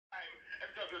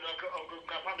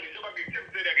ngaphambi njengoba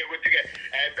ngikuthembisile ke ukuthi ke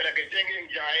phela ke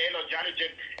njengenjayelo njalo nje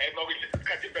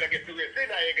makuyisikhathi phela ke suke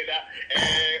sinaye ke la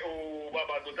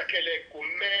ubaba Zakhele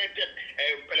Gumede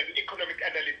phela ke economic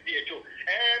analyst yethu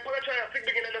phakathi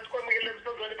sikubingelela sikwamukele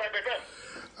emsazweni bye.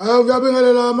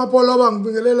 Ngiyabingelela amapolo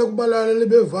abangibingelela kubalaleli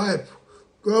be-Vibe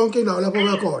yonke indawo lapho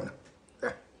bekhona.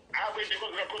 Nje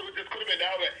kakhulu ukuthi sikhulume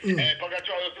nawe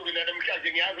phakathi suku namhlanje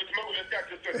ngiyazi ukuthi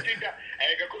makulesikhathi sithinta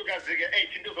kakhulukazi ke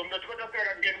izinto zomnotho kodwa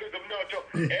singakangeni kwezomnotho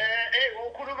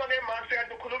ukhuluma ngemasi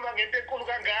kanti ukhuluma ngento enkulu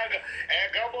kangaka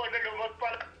ngabona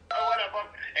nomasipala walapha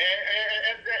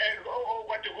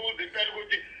kwathi kuze impela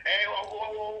ukuthi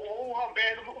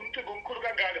uhambele umcimbi omkhulu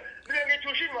kangaka mina ngithi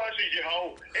usho imasi nje hawu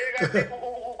kanti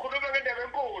ukhuluma ngendaba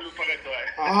enkulu phakathi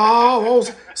kwayo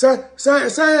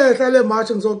sayehla le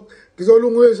march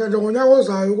ngizolungisa nje ngonyaka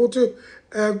ozayo ukuthi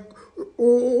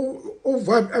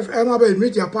uVibe FM abe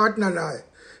media partner naye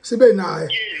sibe naye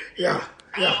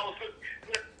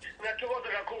ngiyathokoza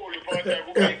kakhulu phakathi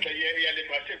kube ingxenye yale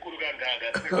march enkulu kangaka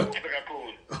ngiyathokoza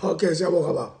kakhulu. Okay,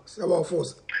 siyabonga baba, siyabonga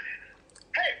futhi.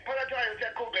 Phakathi kwayo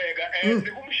siyaqhubeka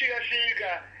sikumshikashika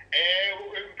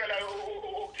impela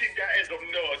ukuthinta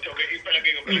ezomnotho ke impela ke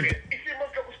isimo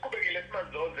sokusiqhubekile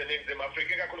simanzonze neNingizimu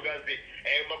Afrika kakhulukazi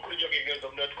makhulunywa ke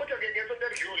ngezomnotho kodwa ke ngesonto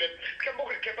edlule mhlawumbe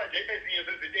ukukhepa nje ezinye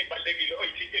zezinto ezibalulekile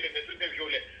oyithintile ngesonto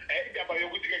edlule indaba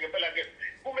yokuthi ke ngempela ke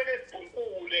kumele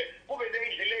sibhunkule kube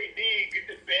nezindlela eziningi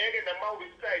sibheke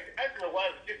nama-website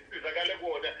esingakwazi ukuthi sisizakale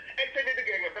kuwona ekuthenini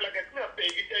ke ngempela ke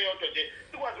singabheki into eyodwa nje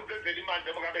sikwazi ukwenzela imali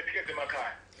noma ngabe sikeze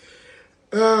emakhaya.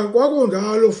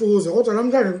 Kwakunjalo fuza kodwa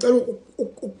namhlanje ngicela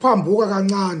ukuphambuka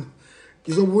kancane.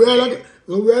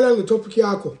 Ngizobuyela le topic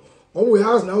yakho ngoba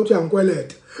uyazi na ukuthi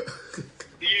uyangikweleta.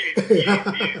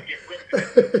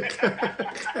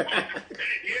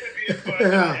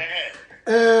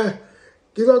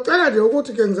 Ngizocela nje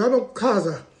ukuthi ke ngizame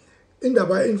ukuchaza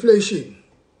indaba ye-inflation.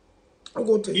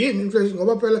 Ukuthi yini inflation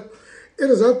ngoba phela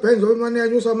i-Reserve Bank njengoba imane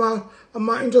yanyusa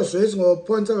ama-interest rates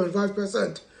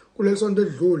ngo-0.75% kuleli sonto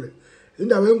edlule.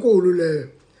 Indaba enkulu leyo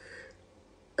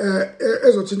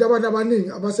ezothinta abantu abaningi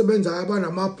abasebenzayo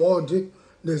abanamabhondi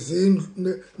nezindlu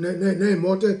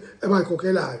nezimoto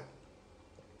abayikhokhelayo.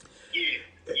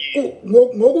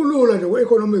 Ngokulula nje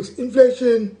kwe-economics,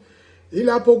 inflation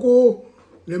ilapho ku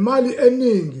nemali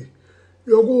eningi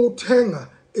yokuthenga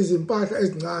izimpahla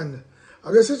ezincane.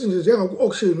 Ake sithi nje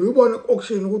njengaku-auction, uyibona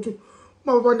ku-auction ukuthi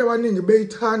uma abantu abaningi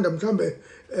beyithanda mhlambe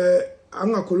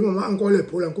angakhuluma ama-ankole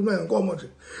ebhula ngikhuluma ngenkomo nje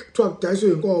kuthiwa kudayiswe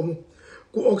inkomo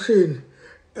ku-auction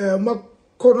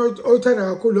makhona oyithanda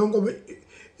kakhulu leyo nkomo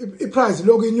iprice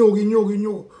lokhu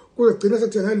inyuka kuze gcina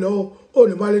sekuthenga lowo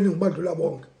onemali eningi badlula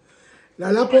bonke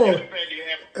nalapho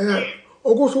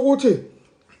okusho ukuthi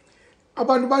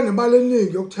abantu banemali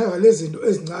eningi yokuthenga lezi zinto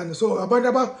ezincane so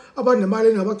abantu abanemali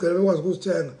eningi abagcina bekwazi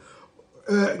ukuzithenga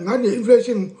ngane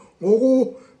inflation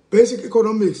ngoku basic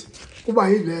economics kuba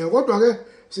yileyo kodwa ke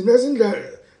sinezindlela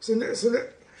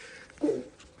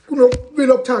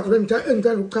kunokubili okuthathu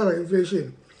engithanda ukuchaza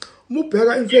inflation. Uma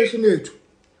ubheka inflation yethu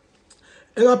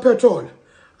eka-petrol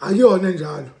akuyona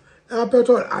njalo.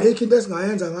 Eka-petrol ayikho into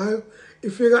esingayenza ngayo,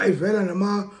 ifika ivela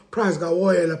nama-price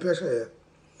kawoyela phesheya.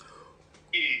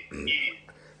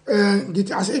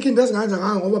 Ngithi asikho into esingayenza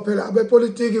ngayo ngoba phela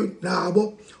abepolitiki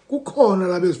nabo kukhona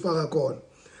la bezifaka khona.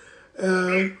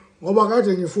 Ngoba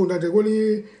kade ngifunda nje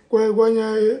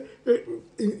kwenye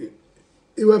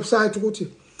iwebsite ukuthi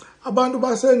abantu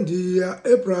baseNdiya,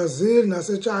 eBrazil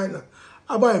naseChina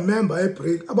abayimember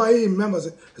eBRICS, abayi-members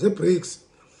ze-BRICS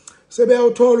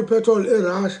sebeyawuthola upetrol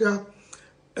eRussia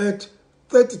at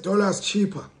 $30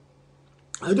 cheaper.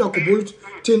 Ayikukhumbula ukuthi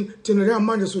thina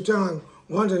njengamanje sithenga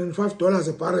 $105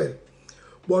 a barrel.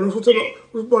 Bona futhi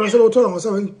sebewuthola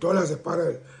ngo$70 a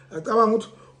barrel. Acabanga ukuthi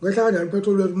ngehla kanjani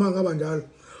upetrol wethu uma ngaba njalo.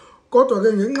 Kodwa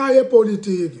ke ngenxa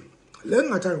yepolitiki le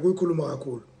ngingathanda ukuyikhuluma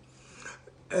kakhulu.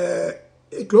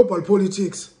 I-global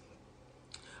politics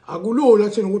akulula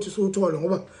thina ukuthi siwuthole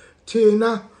ngoba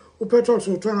thina upetrol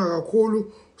siwuthenga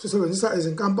kakhulu sisebenzisa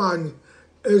izinkampani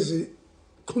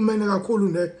ezixhumene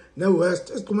kakhulu ne-West,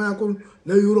 ezixhumene kakhulu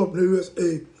ne-Europe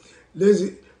ne-USA.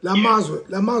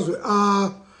 Lamazwe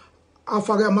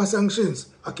afake ama-sanctions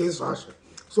against Russia.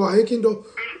 So ayikho into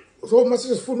so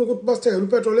mase sifuna ukuthi basithengele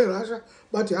upetrol eRussia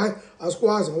bathi hayi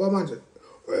asikwazi ngoba manje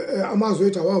amazwe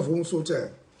ethu awavumi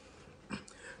usuthenga.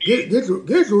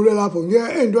 Ngidlule lapho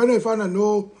ngiya endweni efana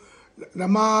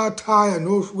namathaya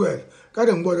noshukela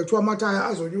kade ngibona kuthiwa amathaya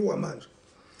azonyuka manje.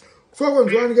 So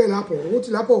kwenziwani ke lapho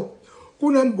ukuthi lapho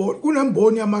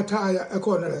kunemboni yamathaya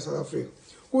ekhona la South Africa,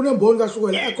 kunemboni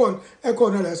kashukela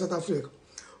ekhona la South Africa.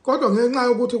 Kodwa ngenxa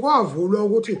yokuthi kwavulwa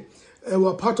ukuthi we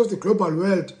are part of the global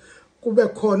world kube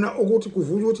khona ukuthi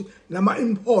kuvula ukuthi nama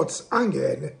imports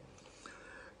angene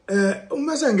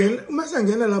uma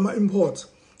sengena lama imports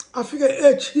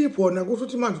afike cheap wona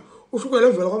ukuthi manje ushukela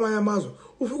evela kwamanye amazwe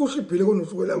ufike ushibhile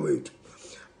kunoshukela wethu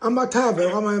amathave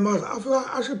kwamanye amazwe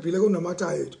afika ashibhile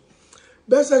kunamatha ethu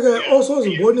bese ke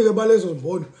osozimboni ke balezo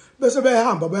zimboni bese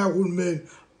behamba baya kuhulumeni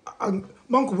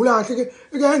mangikhumbula kahle ke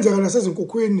ikuyenzeka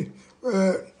nasezinkukhwini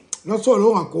not so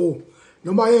long ago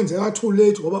noma yenzeka too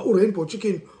late ngoba uRainbow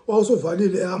Chicken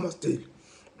wawusuvalile eHammersdale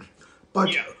but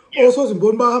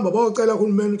osozimboni bahamba bayocela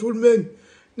kuhulumeni ukuthi uhulumeni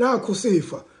nakho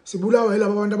sifa sibulawa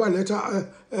yilabo abantu abaletha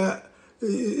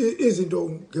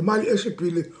izinto ngemali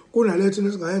eshibhile kunalethi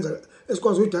nesingayenza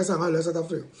esikwazi ukudayisa ngalo eSouth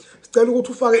Africa sicela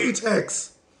ukuthi ufake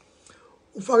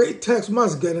i-tax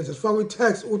mazingena nje sifake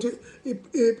i-tax ukuthi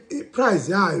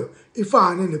i-price yayo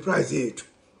ifane ne-price yethu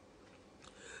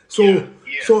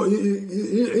so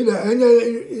ile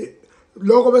enye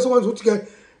lokho bese kwenza ukuthi ke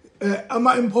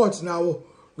ama imports nawo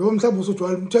ngoba mhlawumbe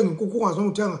usujwayele ukuthenga inkukhu ungazange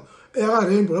uthenga eka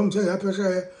Rainbow noma uthenga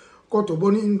yaphesheya kodwa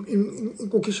ubona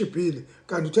inkukhu ishibhile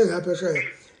kanti uthenga yaphesheya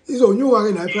izonyuka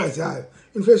ke nayo price yayo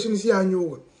inflation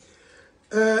isiyanyuka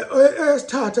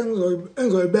esithatha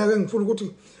engizoyibeka engifuna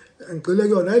ukuthi ngicile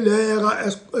kuyona ile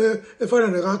efana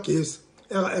nekagesi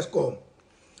eka Eskom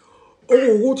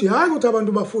ukuthi hayi ukuthi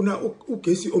abantu bafuna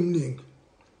ugesi omningi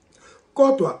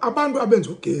kodwa abantu abenza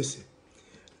ugesi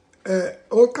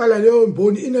oqala leyo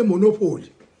mboni ine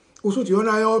monopoly usuthi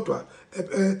yona yodwa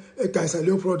edayisa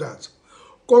leyo product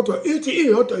kodwa ithi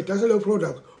iyodwa idayisa leyo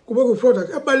product kube ku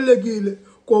product ebalekile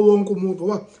kwa wonke umuntu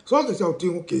ngoba sonke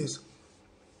siyawudinga ugesi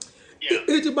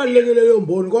ithi balekile leyo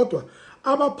mboni kodwa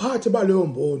abaphathi baleyo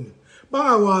mboni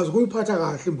bangakwazi ukuyiphatha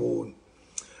kahle imboni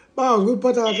bazi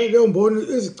ukuyiphatha kahle leyo mboni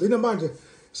izigcina manje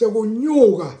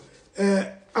sekunyuka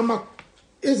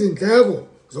izindleko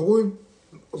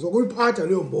zokuyiphatha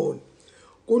leyo mboni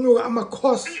kunyuka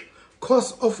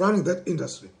cost of running that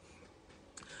industry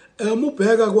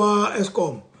ubheka kwa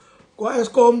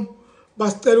Eskom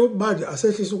basicela ukuthi manje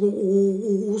asehlise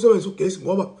ukusebenzisa ugesi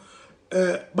ngoba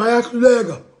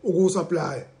bayahluleka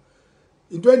ukusupply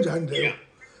into enjani leyo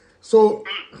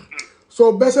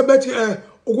so bese bethi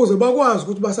ukuze bakwazi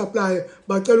ukuthi basupply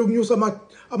bacela ukunyusa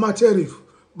ama tariff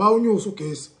bawunyusa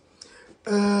ugesi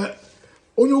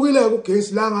unyukile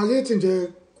ugesi la ngakithi nje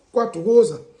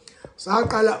kwaDukuza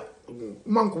saqala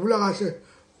uma ngikhumbula kahle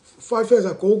 5 years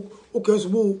ago ugesi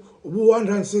ubu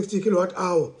 160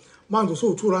 kWh manje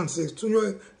usu 206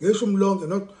 thunywe ngeshumi lonke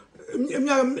not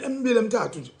eminyaka emibili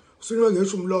emithathu nje usunywe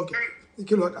ngeshumi lonke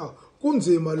ikWh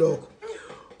kunzima lokho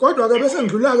kodwa ke bese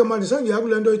ngidlula ke manje sengiya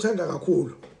kulento oyithanda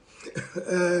kakhulu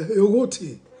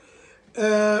ukuthi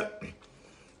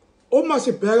uma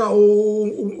sibheka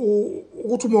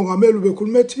ukuthi umongameli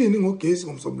ubekhuluma ethini ngogesi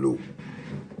ngomsombuluko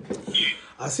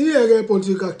asiyeke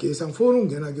ipolitiki kagesi angifuni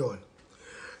ukungena kuyona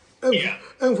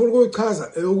engifuna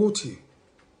ukuyichaza ukuthi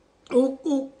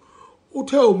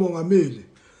uthe umongameli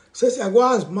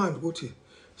sesiyakwazi manje ukuthi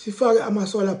sifake ama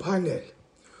solar panel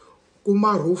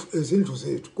kuma roof ezindlu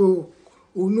zethu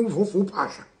unuvuvu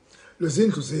uphahla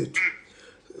lezindlu zethu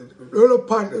lolo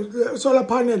solar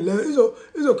panel leyo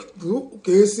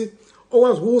izogesi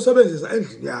okwazi ukusebenzisa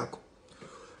endlini yakho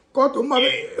kodwa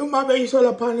uma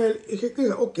beyisolar panel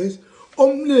ikhiqiza ugesi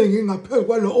omningi ngaphezulu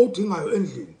kwalo odingayo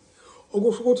endlini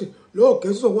okusho ukuthi lo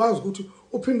gesi uzokwazi ukuthi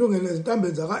uphinde ungene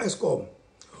ezintambeni zaka Eskom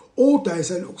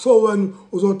udayisela so wena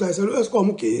uzodayisela Eskom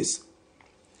ugesi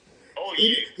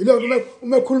ilona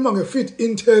uma ekhuluma nge-feed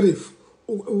in tariff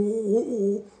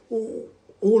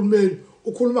uhulumeni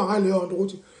ukhuluma ngaleyo nto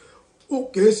ukuthi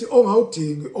ugesi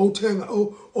ongawudingi owuthenga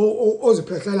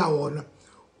oziphehlela wona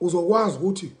uzokwazi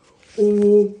ukuthi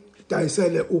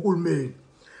udayisele uhulumeni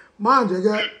manje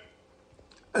ke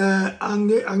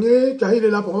angijahile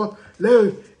lapho ngoba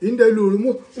leyo into elulu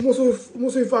uma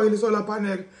usuyifakile isolar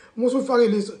panel uma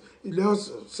usuyifakile leyo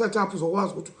setup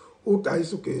uzokwazi ukuthi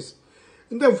udayise ugesi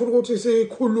into engifuna ukuthi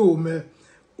sikhulume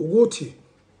ukuthi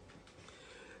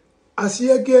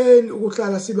asiyekeni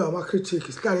ukuhlala sibe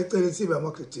ama-critic sihlale eceleni sibe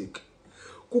ama-critic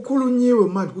kukhulunyiwe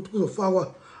manje ukuthi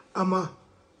kuzofakwa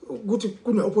ukuthi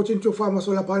kune-opportunity yokufaka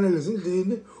ama-solar panel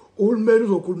ezindlini uhulumeni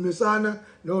uzokhulumisana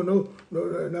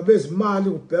nabezimali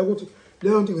ukubheka ukuthi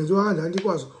leyo nto ingenziwa kanjani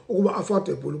ikwazi ukuba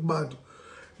affordable kubantu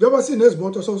njengoba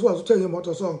sinezimoto sikwazi ukuthenga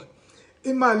imoto sonke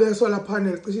imali ye-solar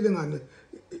panel cishe ilingane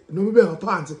noma ibe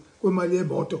ngaphansi kwemali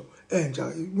yemoto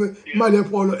entsha imali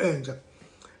yepolo entsha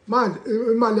manje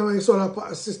imali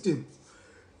ye-solar system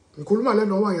ngikhuluma le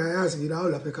noma ngiyayazi nginayo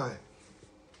lapha ekhaya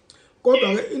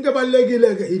kodwa ke into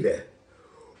ebalekile ke ile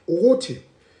ukuthi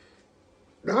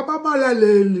laba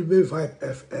balaleli be-Vibe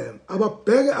FM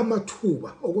ababheke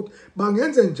amathuba ukuthi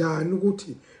bangenze njani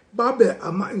ukuthi babe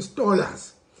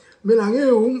ama-installers. Mina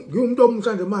ngiwumuntu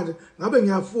omusha nje manje ngabe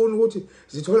ngiyafuna ukuthi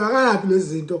zitholakala lezi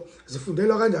zinto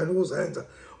zifundelwa kanjani ukuzenza.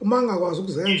 Uma ngakwazi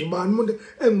ukuzenza ubani umuntu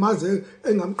engimazi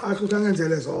engamqasha ukuthi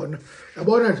angenzele zona.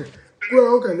 Yabona nje kuyo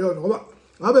yonke leyo ngoba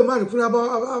ngabe manje kufuna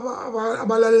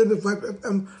abalaleli be-Vibe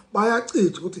FM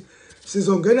bayachitha ukuthi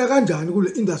sizongena kanjani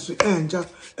kule industry entsha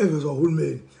evezwa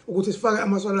uhulumeni ukuthi sifake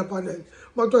ama-solar panel.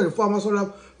 Bakuthiwa nje faka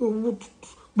ama-solar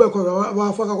kube khona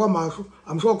abafaka kwamashu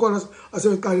amsho khona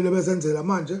asebeqalile bezenzela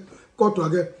manje kodwa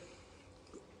ke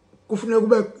kufanele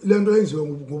kube lento yenziwe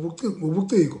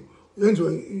ngobuciko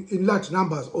yenziwe in large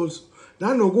numbers also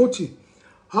nanokuthi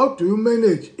how do you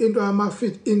manage into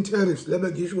yama-feed in tariffs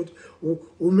lebe ngisho ukuthi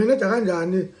umanage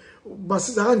kanjani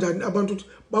basiza kanjani abantu ukuthi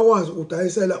bakwazi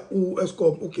ukudayisela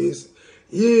u-Eskom ugesi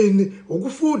yini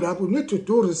ukufunda lapho. You need to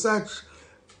do research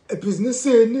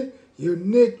ebhizinisini, you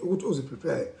need ukuthi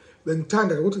uziprepare.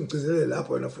 Bengithanda ukuthi ngigcizelele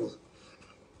lapho wena futhi.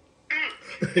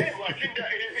 Wathinta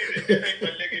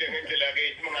ibalekile ngendlela ke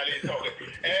isimangaliso ke.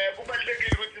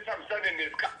 Kubalekile ukuthi sihambisane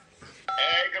nesikhathi.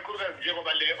 Ikakhulukazi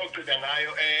njengoba le ogcida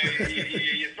ngayo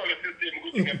ye-solar system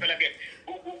ukuthi ngempela ke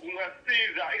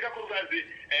kungasiza ikakhulukazi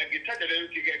ngithanda leyo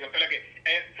ukuthi ke ngempela ke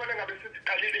kufanele ngabe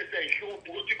siqalile seyihlupha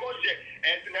ukuthi konje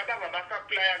singaba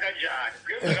ngama-supplier kanjani.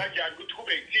 Kuyenza kanjani ukuthi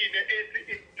kube yithini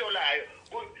esitolayo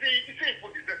ukuthi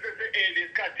siyifundise sese-early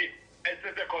isikhathi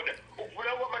esesekhona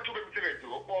ukuvula kwamathuba emisebenzi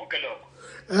konke lokho.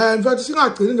 In fact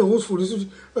singagcini nje ukusifundisa ukuthi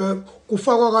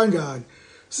kufakwa kanjani.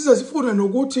 Size sifune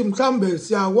nokuthi mhlambe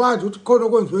siyakwazi ukuthi khona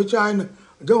okwenziwe eChina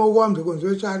njengokwami nje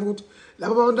kwenziwe eChina ukuthi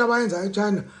labo abantu abayenza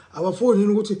eChina abafuni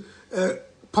ukuthi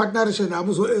partnership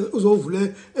nabo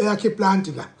uzovule eyakhe plant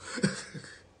la.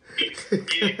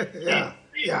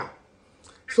 Yeah.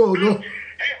 So no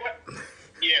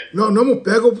noma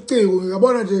ubheka ubuciko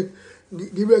ngiyabona nje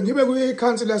ngibe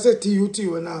kwi-council yase-DUT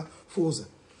wena Fuza.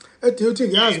 E-DUT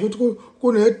ngiyazi ukuthi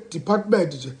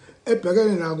kune-department nje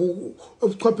ebhekene nako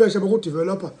ubuchwepheshe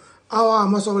bokudeveloper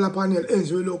ama-solar panel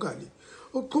enziwe locally.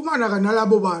 Ukuxhumana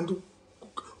kanalabo bantu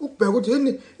ukubheka ukuthi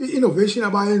yini i-innovation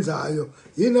abayenzayo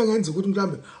yini engenza ukuthi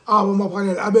mhlambe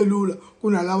ama-panel abe lula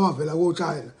kunalawa avela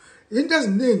ko-China. Into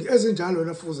eziningi ezinjalo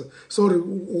wena Fuza. Sorry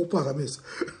ukuphazamisa.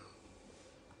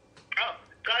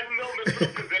 Kanti noma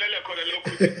sikuzelele khona lokho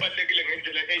kubalekile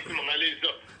ngendlela eyisimangaliso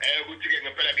ukuthi ke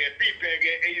ngempela ke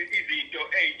sibheke izinto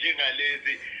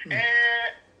ezinjengalezi.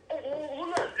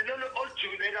 Ulwazi lolo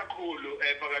olujule kakhulu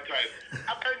phakathi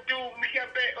abantu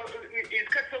mhlawumbe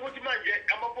isikhathi sokuthi manje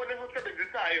amafoni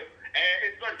esisebenzisayo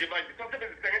esimanje manje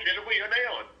sisebenzisa ngendlela okuyiyona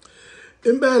yona.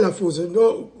 Impela Fuza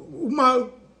uma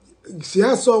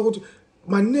siyasoka ukuthi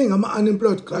maningi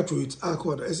ama-unemployed graduates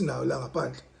akhona esinayo la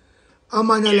ngaphandle.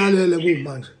 Amanye alalele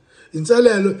kumanje.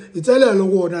 Inselelo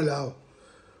kuwona lawo.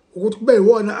 Ukuthi kube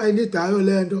yiwona ayilidayo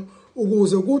lento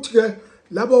ukuze ukuthi ke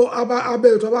labo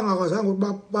abethu abangakwazanga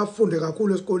ukuthi bafunde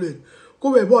kakhulu esikoleni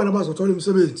kube yibona abazothola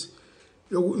imisebenzi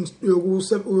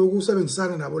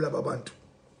yokusebenzisana nabo laba bantu.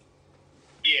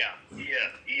 Yeah.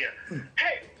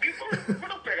 Hey,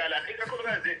 ngifuna ukubheka la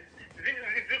ikakhulukazi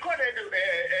zikhona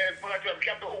phakathi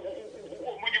mhlawumbe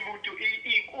omunye umuntu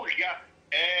inkundla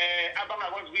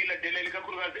abangakwazi ukuyilandelela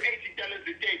ikakhulukazi ezitalo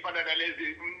ezinto ezifana nalezi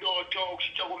umnotho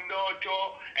ukushintsha komnotho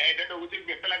nanokuthi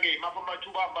ngempela ke imapha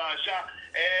amathuba amasha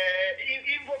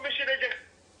information nje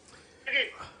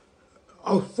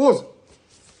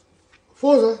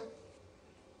Fuza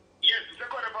yes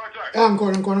usekhona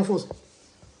phakathi ngkhona Fuza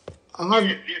angazi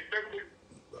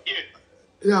yes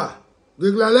yeah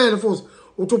ngikulalela Fuza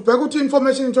uthi ubheka ukuthi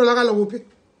information itholakala kuphi.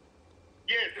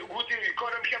 Yes ukuthi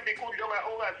khona mhlawumbe inkundla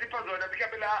ongasipha zona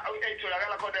mhlawumbe la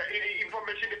ayitholakala khona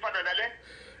information efana nale.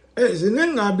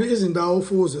 Ziningabi izindawo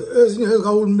Fuza ezinye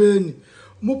ezikahulumeni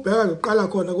uma ubheka ngiqala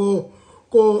khona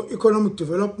ko economic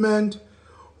development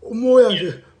umoya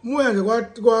nje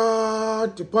kwa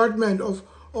Department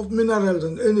of Minerals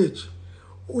and Energy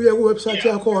uye ku website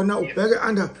yakhona ubheke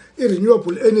under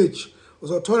i-renewable energy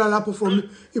uzothola lapho from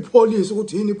ipolicy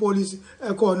ukuthi yini ipolicy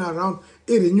ekhona around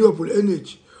i-renewable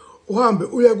energy. Uhambe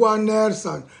uye kwa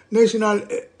NERSA, National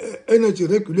Energy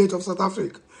Regulator of South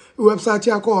Africa. Iwebsite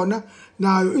yakhona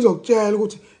nayo izokutshela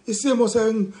ukuthi isimo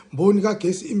semboni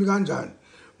kagesi imi kanjani.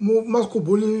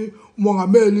 Masikhumbula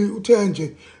umongameli uthe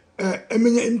nje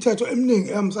eminye imithetho eminingi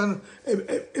ehambisana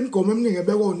imigomo eminingi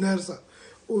ebekwa uNERSA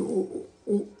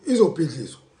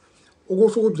izobhidliswa.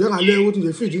 Ukusho ukuthi njengale ukuthi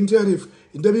nje feed-in tariff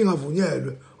into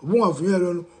ebingavunyelwe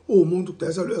ubungavunyelwe umuntu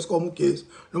ukudayisela u-Eskom ugesi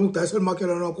noma ukudayisela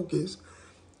umakhelwane wakho ugesi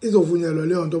izovunyelwa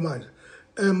leyo nto manje.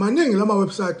 Maningi lama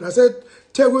website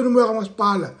naseThekwini umoya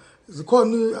kamasipala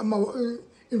zikhona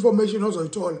information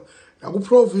ozoyithola la ku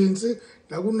province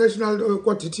la ku national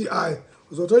kwa DTI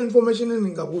uzothola information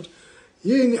eningi ukuthi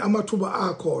yini amathuba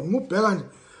akhona mubheka nje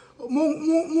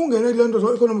mungene lento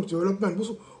zo economic development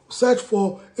busu search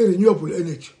for a renewable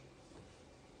energy.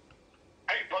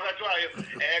 Ayibhakathwayo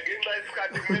ngenxa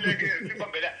yesikhathi kumele ke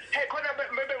sibambela hey khona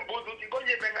bebe ngibuza ukuthi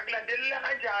konje bengakulandelela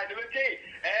kanjani bethe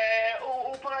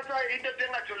uphakathwayo into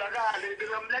engatholakala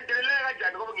bengamlandelela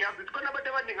kanjani ngoba ngiyazi ukuthi khona abantu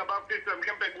abaningi abafisa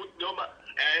mhlawumbe ukuthi noma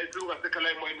sungasekhala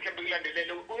emoyeni mhlawumbe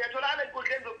kulandelela uyatholakala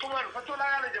enkundleni zokuxhumana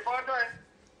ufatholakala nje phakathwayo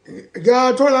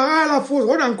ngiyatholakala futhi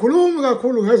kodwa ngikhulumi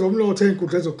kakhulu ngezomnotho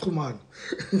ey'nkundleni zokuxhumana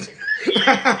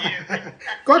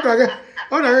kodwa-ke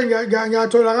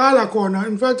ngiyatholakala khona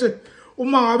in fact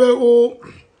uma ngabe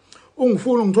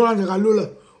ungifuna ungithola nje kalula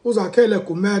uzakhele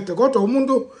Gumede kodwa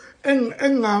umuntu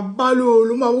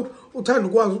engingabalula uma uthanda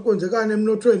ukwazi ukwenzekana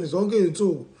emnothweni zonke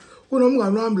izinsuku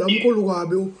kunomngane wami la omkhulu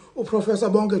kabi uprofessor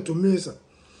Bonke Dumisa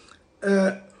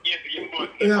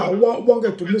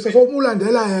Bonke Dumisa so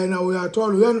umulandela yena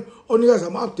uyathola uyena onikeza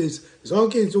ama-updates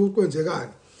zonke izinsuku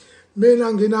kwenzekana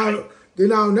mina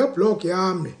nginayo neblog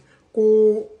yami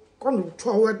konke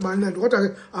kuthiwa wetmanland kodwa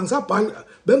ke angisabhali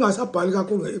bengasabhali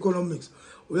kakhulu nge-economics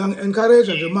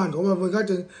uyangi-encourage nje manje ngoba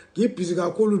bekade ngibhizi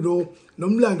kakhulu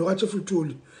nomlando kaChief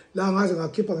Thuli la ngaze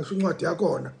ngakhipha ngisho incwadi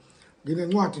yakhona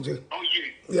nginencwadi nje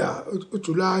ya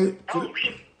uJuly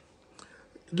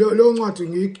lo ncwadi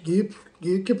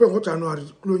ngiyikhiphe ngoJanuary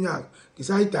kulonyaka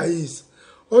ngisayidayisa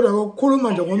kodwa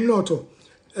ukukhuluma nje ngomnotho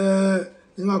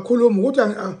ngingakhuluma ukuthi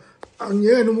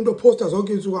angiyena umuntu ophosta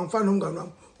zonke izinsuku angifani nomngane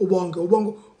wami ubonke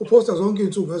uposta zonke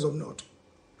izinsuku ngezomnotho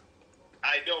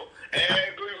I know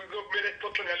kumele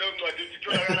sixoxe ngalowo ncwadi ukuthi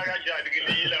itholakala kanjani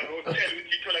ngelila ngokutshela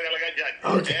ukuthi itholakala kanjani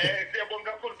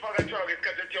siyabonga kakhulu phakathi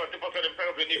kwesikhathi esiyodwa sibosana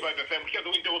emsakazweni i-5 FM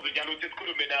mhlawumbe into ozonjalo ukuthi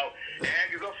sikhulume nawe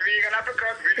ngizofika lapha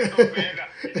eCrosville ngizobheka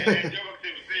njengoba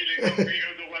kusebenzile ngizofika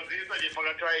uzokwazisa nje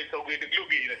phakathi wayesokwini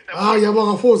kulungile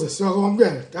yabonga futhi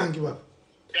siyakwamukela thank you baba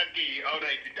thank you all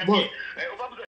right thank you